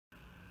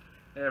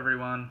Hey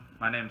everyone,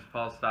 my name is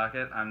Paul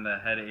Stockett. I'm the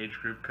head age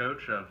group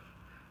coach of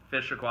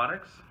Fish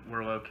Aquatics.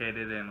 We're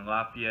located in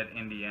Lafayette,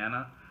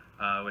 Indiana,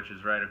 which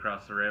is right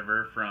across the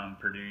river from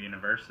Purdue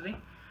University,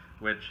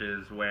 which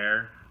is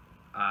where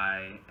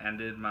I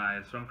ended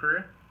my swim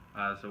career.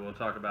 So we'll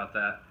talk about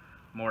that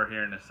more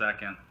here in a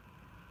second.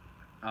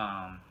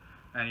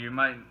 And you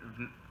might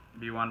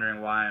be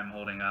wondering why I'm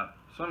holding up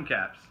swim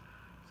caps.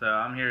 So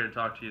I'm here to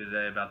talk to you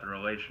today about the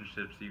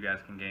relationships you guys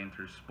can gain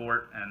through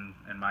sport, and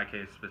in my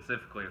case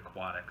specifically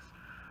aquatics.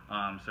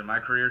 So my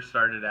career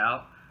started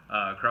out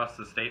across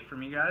the state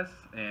from you guys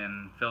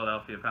in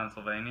Philadelphia,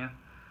 Pennsylvania,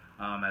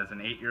 as an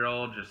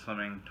 8-year-old, just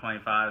swimming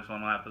 25s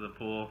one lap of the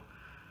pool,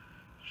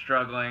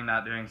 struggling,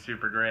 not doing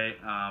super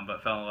great,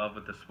 but fell in love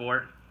with the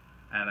sport,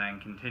 and then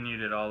continued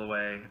it all the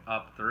way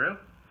up through.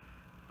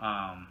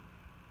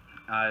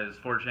 I was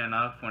fortunate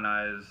enough when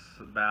I was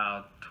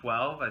about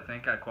 12, I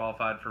think I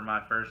qualified for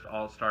my first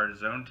all-star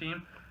zone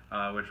team,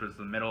 which was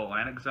the Middle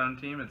Atlantic Zone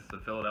team. It's the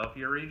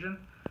Philadelphia region.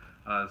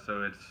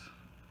 So it's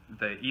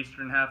the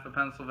eastern half of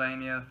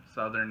Pennsylvania,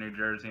 southern New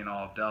Jersey, and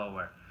all of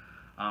Delaware.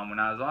 When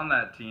I was on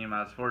that team,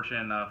 I was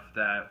fortunate enough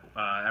that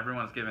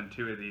everyone's given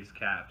 2 of these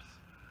caps.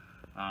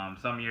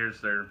 Some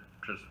years they're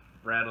just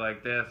red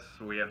like this.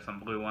 We have some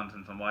blue ones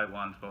and some white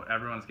ones, but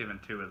everyone's given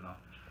 2 of them.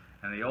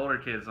 And the older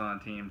kids on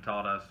the team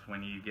taught us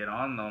when you get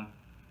on them,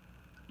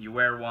 you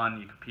wear one,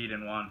 you compete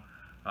in one,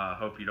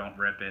 hope you don't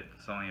rip it.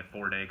 It's only a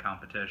 4-day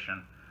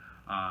competition.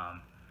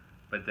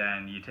 But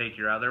then you take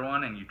your other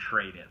one and you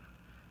trade it.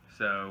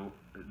 So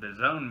the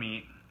zone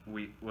meet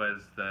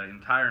was the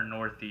entire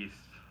Northeast.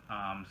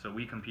 So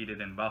we competed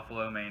in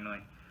Buffalo mainly,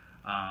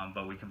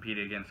 but we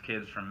competed against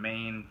kids from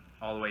Maine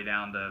all the way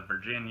down to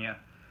Virginia,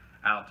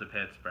 out to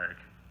Pittsburgh.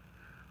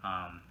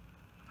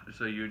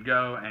 So you would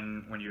go,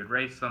 and when you would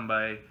race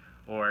somebody,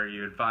 or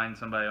you would find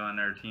somebody on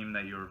their team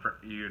that you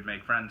would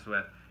make friends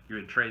with, you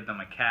would trade them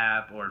a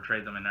cap or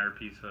trade them another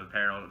piece of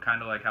apparel,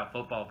 kind of like how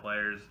football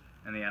players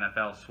in the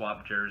NFL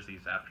swap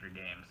jerseys after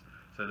games.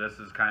 So this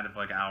is kind of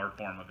like our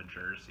form of a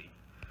jersey.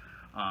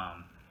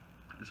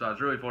 So I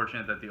was really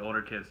fortunate that the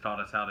older kids taught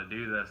us how to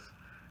do this,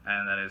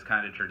 and that is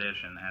kind of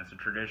tradition. And it's a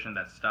tradition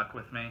that stuck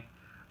with me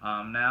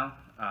now.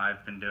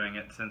 I've been doing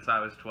it since I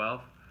was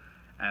 12,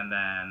 and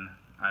then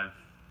I've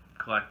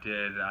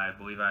collected, I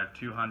believe I have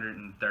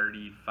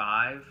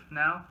 235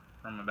 now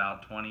from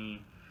about 20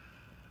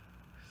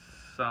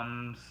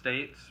 some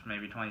states,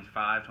 maybe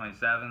 25,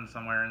 27,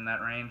 somewhere in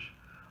that range,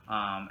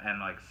 and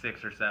like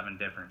 6 or 7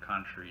 different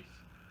countries.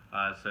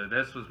 So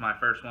this was my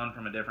first one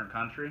from a different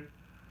country.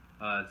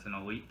 It's an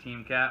elite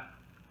team cap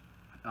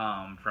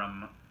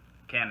from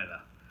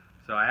Canada.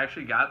 So I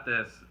actually got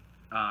this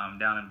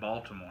down in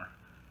Baltimore.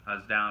 I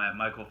was down at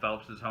Michael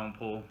Phelps's home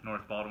pool,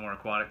 North Baltimore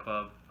Aquatic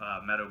Club,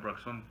 Meadowbrook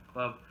Swim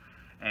Club,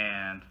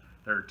 and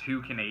there were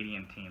 2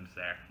 Canadian teams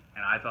there,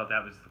 and I thought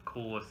that was the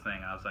coolest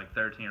thing. I was like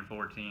 13 or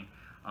 14.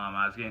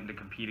 I was getting to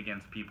compete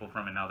against people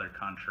from another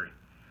country.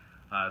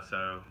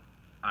 So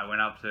I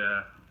went up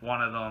to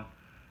one of them,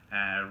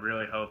 and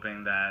really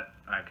hoping that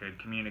I could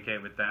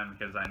communicate with them,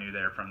 because I knew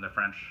they were from the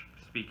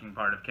French-speaking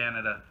part of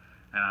Canada,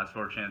 and I was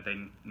fortunate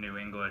they knew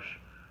English,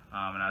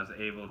 and I was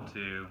able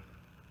to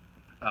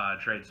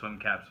trade swim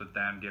caps with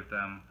them, give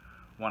them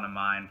one of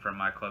mine from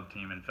my club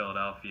team in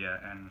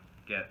Philadelphia, and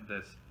get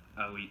this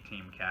elite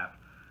team cap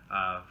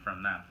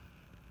from them.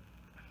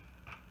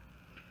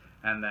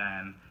 And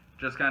then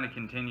just kind of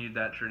continued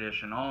that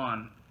tradition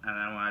on, and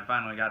then when I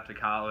finally got to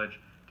college,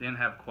 didn't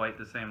have quite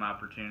the same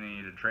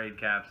opportunity to trade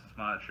caps as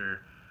much,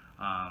 or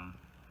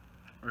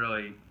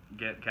really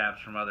get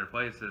caps from other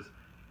places,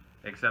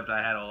 except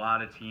I had a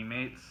lot of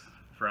teammates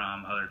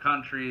from other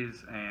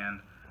countries and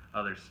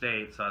other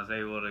states, so I was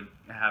able to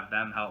have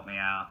them help me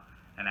out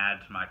and add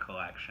to my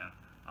collection.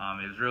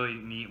 It was really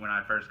neat when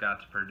I first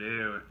got to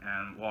Purdue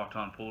and walked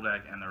on pool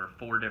deck, and there were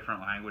 4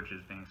 different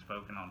languages being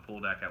spoken on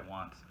pool deck at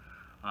once.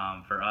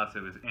 For us,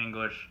 it was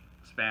English,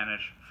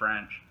 Spanish,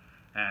 French,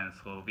 and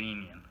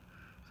Slovenian.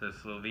 So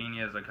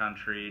Slovenia is a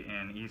country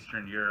in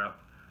Eastern Europe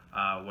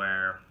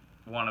where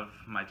one of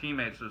my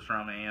teammates was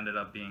from, and he ended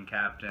up being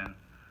captain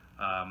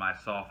my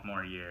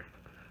sophomore year.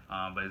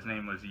 But his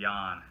name was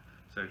Jan.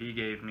 So he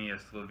gave me a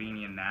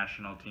Slovenian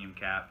national team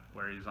cap,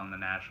 where he was on the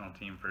national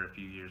team for a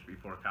few years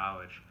before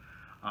college.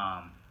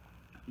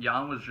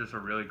 Jan was just a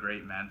really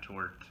great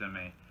mentor to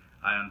me.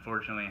 I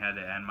unfortunately had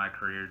to end my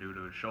career due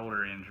to a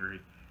shoulder injury,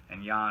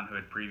 and Jan, who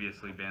had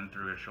previously been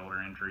through a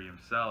shoulder injury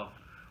himself,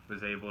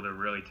 was able to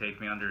really take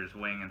me under his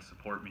wing and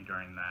support me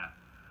during that.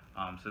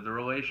 So the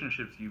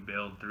relationships you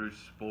build through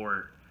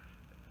sport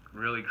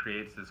really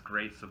creates this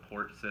great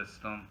support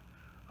system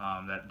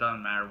that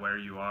doesn't matter where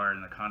you are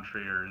in the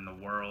country or in the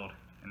world,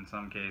 in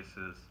some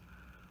cases,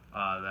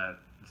 that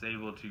it's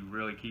able to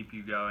really keep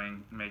you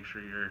going, make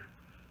sure you're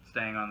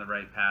staying on the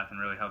right path,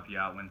 and really help you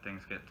out when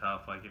things get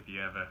tough, like if you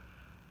have an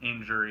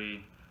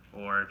injury,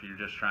 or if you're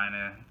just trying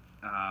to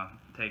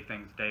take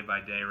things day by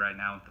day right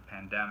now with the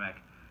pandemic.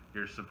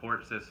 Your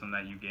support system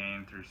that you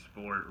gain through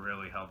sport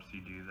really helps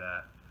you do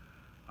that.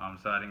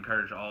 So I'd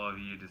encourage all of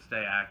you to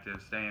stay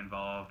active, stay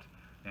involved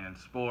in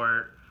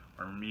sport,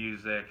 or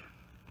music,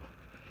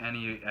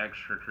 any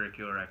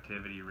extracurricular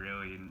activity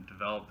really, and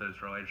develop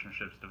those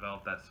relationships,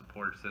 develop that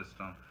support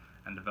system,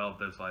 and develop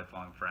those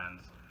lifelong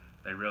friends.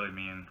 They really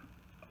mean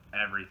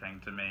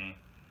everything to me,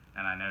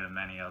 and I know to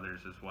many others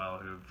as well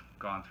who've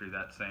gone through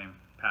that same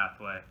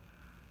pathway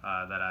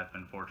that I've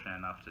been fortunate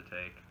enough to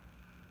take.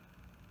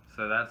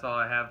 So that's all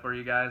I have for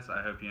you guys.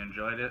 I hope you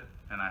enjoyed it,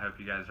 and I hope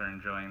you guys are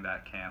enjoying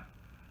that camp.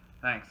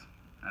 Thanks,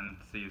 and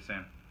see you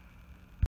soon.